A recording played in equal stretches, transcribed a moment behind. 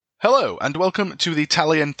Hello, and welcome to the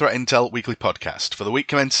Talion Threat Intel Weekly Podcast for the week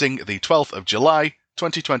commencing the 12th of July,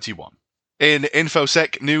 2021. In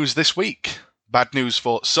InfoSec news this week, bad news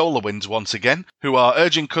for SolarWinds once again, who are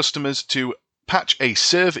urging customers to patch a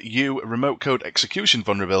ServU remote code execution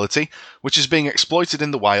vulnerability, which is being exploited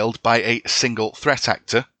in the wild by a single threat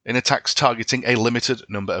actor in attacks targeting a limited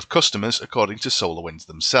number of customers, according to SolarWinds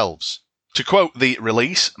themselves. To quote the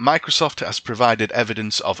release, Microsoft has provided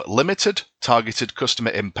evidence of limited, targeted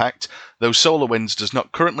customer impact, though SolarWinds does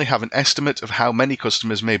not currently have an estimate of how many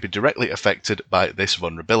customers may be directly affected by this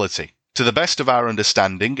vulnerability. To the best of our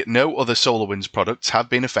understanding, no other SolarWinds products have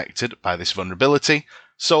been affected by this vulnerability.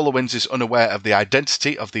 SolarWinds is unaware of the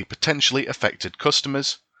identity of the potentially affected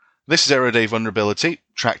customers. This zero-day vulnerability,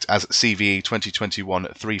 tracked as CVE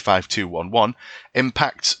 2021-35211,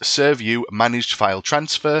 impacts ServU Managed File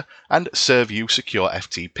Transfer and ServU Secure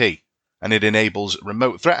FTP, and it enables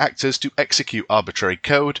remote threat actors to execute arbitrary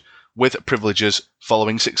code with privileges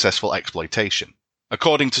following successful exploitation.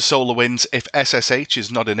 According to SolarWinds, if SSH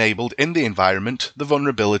is not enabled in the environment, the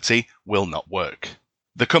vulnerability will not work.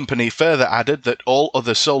 The company further added that all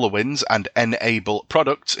other SolarWinds and N-able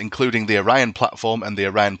products, including the Orion platform and the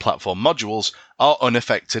Orion platform modules, are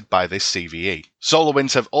unaffected by this CVE.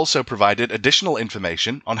 SolarWinds have also provided additional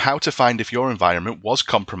information on how to find if your environment was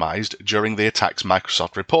compromised during the attacks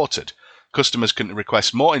Microsoft reported. Customers can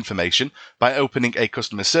request more information by opening a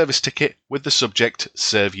customer service ticket with the subject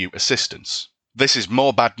ServU Assistance. This is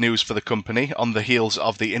more bad news for the company on the heels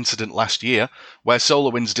of the incident last year, where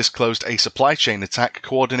SolarWinds disclosed a supply chain attack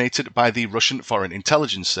coordinated by the Russian Foreign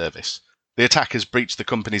Intelligence Service. The attackers breached the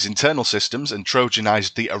company's internal systems and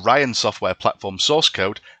Trojanized the Orion software platform source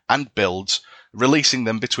code and builds, releasing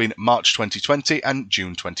them between March 2020 and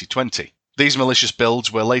June 2020. These malicious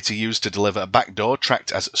builds were later used to deliver a backdoor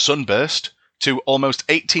tracked as Sunburst to almost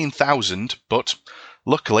 18,000, but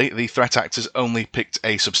luckily, the threat actors only picked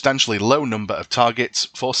a substantially low number of targets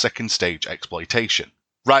for second-stage exploitation.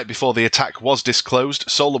 Right before the attack was disclosed,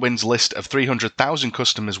 SolarWinds' list of 300,000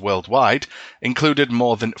 customers worldwide included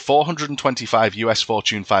more than 425 US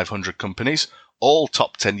Fortune 500 companies, all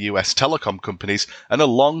top 10 US telecom companies, and a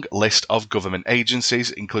long list of government agencies,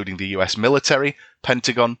 including the US military,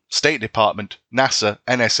 Pentagon, State Department, NASA,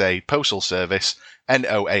 NSA, Postal Service,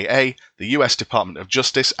 NOAA, the US Department of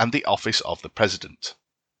Justice, and the Office of the President.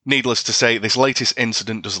 Needless to say, this latest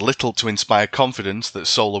incident does little to inspire confidence that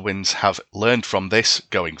SolarWinds have learned from this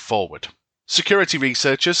going forward. Security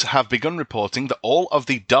researchers have begun reporting that all of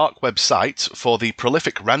the dark web sites for the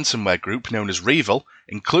prolific ransomware group known as REvil,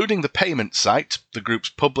 including the payment site, the group's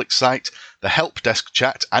public site, the help desk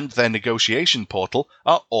chat, and their negotiation portal,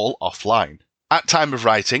 are all offline. At time of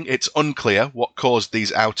writing, it's unclear what caused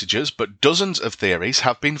these outages, but dozens of theories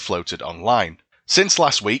have been floated online. Since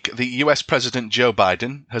last week, the US President Joe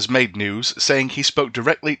Biden has made news saying he spoke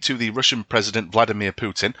directly to the Russian President Vladimir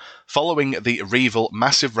Putin following the REvil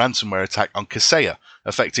massive ransomware attack on Kaseya,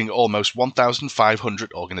 affecting almost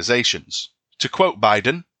 1,500 organizations. To quote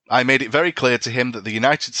Biden, "I made it very clear to him that the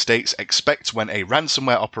United States expects when a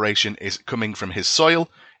ransomware operation is coming from his soil,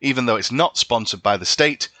 even though it's not sponsored by the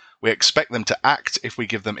state, we expect them to act if we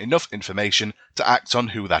give them enough information to act on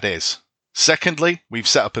who that is. Secondly, we've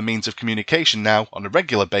set up a means of communication now on a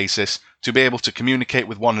regular basis to be able to communicate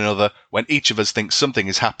with one another when each of us thinks something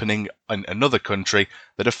is happening in another country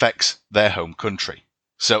that affects their home country.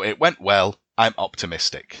 So it went well, I'm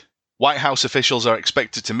optimistic." White House officials are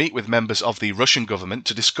expected to meet with members of the Russian government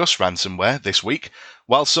to discuss ransomware this week,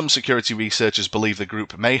 while some security researchers believe the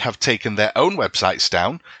group may have taken their own websites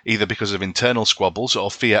down, either because of internal squabbles or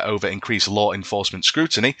fear over increased law enforcement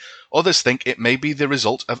scrutiny. Others think it may be the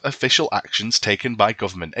result of official actions taken by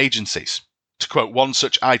government agencies. To quote one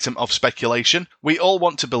such item of speculation, "We all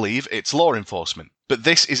want to believe it's law enforcement, but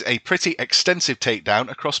this is a pretty extensive takedown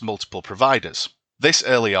across multiple providers. This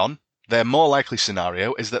early on, their more likely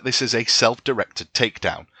scenario is that this is a self-directed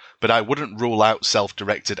takedown, but I wouldn't rule out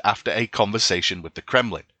self-directed after a conversation with the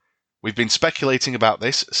Kremlin. We've been speculating about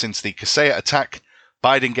this since the Kaseya attack.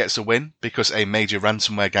 Biden gets a win because a major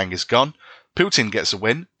ransomware gang is gone. Putin gets a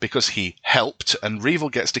win because he helped, and REvil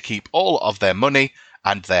gets to keep all of their money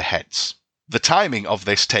and their heads. The timing of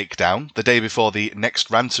this takedown, the day before the next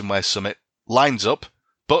ransomware summit, lines up,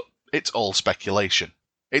 but it's all speculation.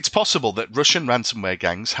 It's possible that Russian ransomware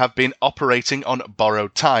gangs have been operating on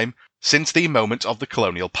borrowed time since the moment of the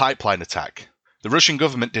Colonial Pipeline attack. The Russian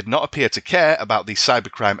government did not appear to care about the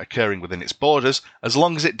cybercrime occurring within its borders as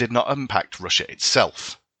long as it did not impact Russia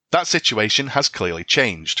itself. That situation has clearly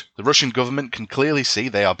changed. The Russian government can clearly see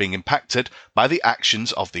they are being impacted by the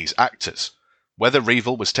actions of these actors. Whether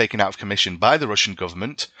REvil was taken out of commission by the Russian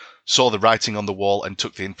government, saw the writing on the wall and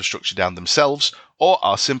took the infrastructure down themselves, or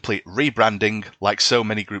are simply rebranding like so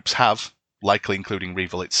many groups have, likely including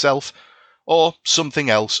REvil itself, or something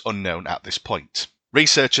else unknown at this point.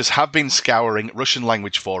 Researchers have been scouring Russian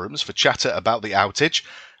language forums for chatter about the outage,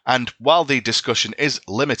 and while the discussion is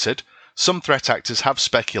limited, some threat actors have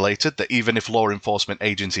speculated that even if law enforcement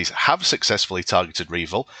agencies have successfully targeted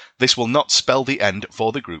REvil, this will not spell the end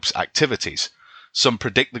for the group's activities. Some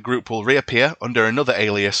predict the group will reappear under another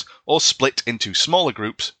alias or split into smaller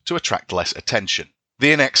groups to attract less attention.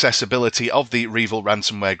 The inaccessibility of the REvil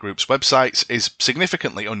ransomware group's websites is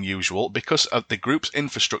significantly unusual because the group's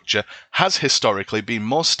infrastructure has historically been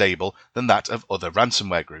more stable than that of other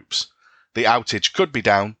ransomware groups. The outage could be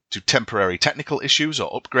down to temporary technical issues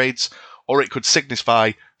or upgrades, or it could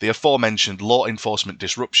signify the aforementioned law enforcement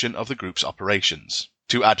disruption of the group's operations.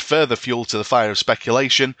 To add further fuel to the fire of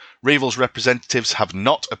speculation, REvil's representatives have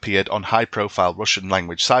not appeared on high-profile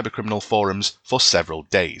Russian-language cybercriminal forums for several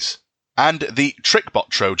days. And the TrickBot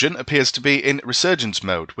Trojan appears to be in resurgence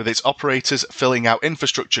mode, with its operators filling out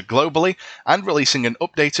infrastructure globally and releasing an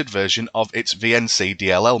updated version of its VNC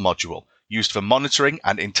DLL module, used for monitoring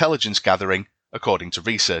and intelligence gathering, according to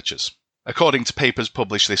researchers. According to papers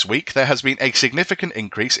published this week, there has been a significant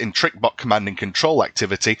increase in TrickBot command and control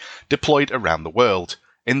activity deployed around the world,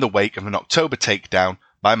 in the wake of an October takedown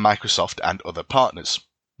by Microsoft and other partners.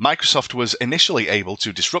 Microsoft was initially able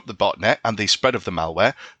to disrupt the botnet and the spread of the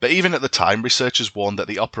malware, but even at the time, researchers warned that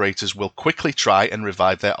the operators will quickly try and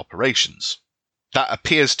revive their operations. That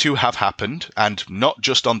appears to have happened, and not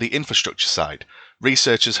just on the infrastructure side.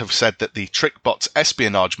 Researchers have said that the TrickBot's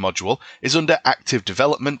espionage module is under active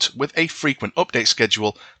development with a frequent update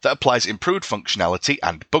schedule that applies improved functionality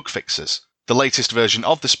and bug fixes. The latest version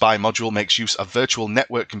of the spy module makes use of virtual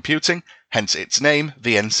network computing, hence its name,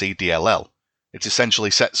 VNC-DLL. It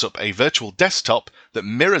essentially sets up a virtual desktop that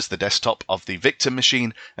mirrors the desktop of the victim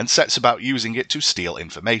machine and sets about using it to steal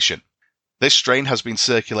information. This strain has been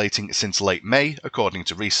circulating since late May, according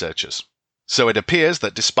to researchers. So it appears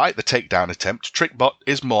that despite the takedown attempt, TrickBot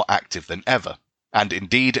is more active than ever. And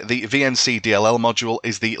indeed, the VNC DLL module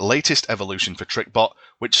is the latest evolution for TrickBot,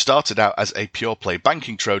 which started out as a pure-play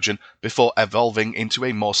banking Trojan before evolving into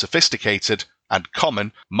a more sophisticated and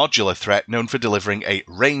common modular threat known for delivering a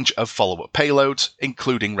range of follow-up payloads,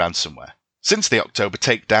 including ransomware. Since the October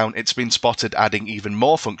takedown, it's been spotted adding even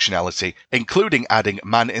more functionality, including adding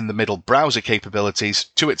man-in-the-middle browser capabilities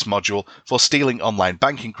to its module for stealing online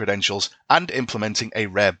banking credentials and implementing a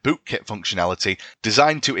rare bootkit functionality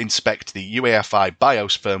designed to inspect the UEFI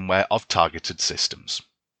BIOS firmware of targeted systems.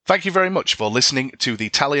 Thank you very much for listening to the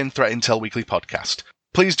Talion Threat Intel Weekly podcast.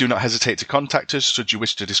 Please do not hesitate to contact us should you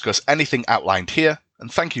wish to discuss anything outlined here,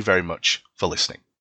 and thank you very much for listening.